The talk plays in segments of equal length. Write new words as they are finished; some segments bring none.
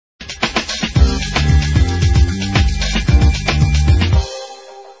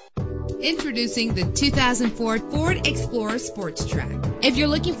Introducing the 2004 Ford Explorer Sports Trac. If you're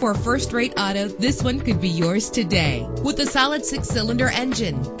looking for a first-rate auto, this one could be yours today. With a solid 6-cylinder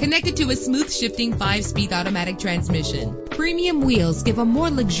engine connected to a smooth shifting 5-speed automatic transmission, premium wheels give a more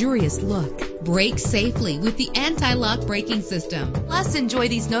luxurious look. Brake safely with the anti-lock braking system. Plus, enjoy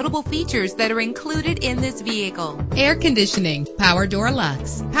these notable features that are included in this vehicle: air conditioning, power door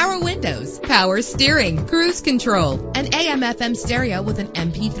locks, power windows, power steering, cruise control, an AM/FM stereo with an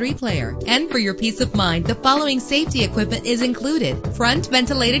MP3 player. And for your peace of mind, the following safety equipment is included: front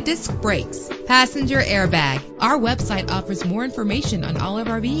ventilated disc brakes, passenger airbag. Our website offers more information on all of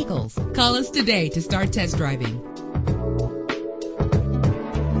our vehicles. Call us today to start test driving.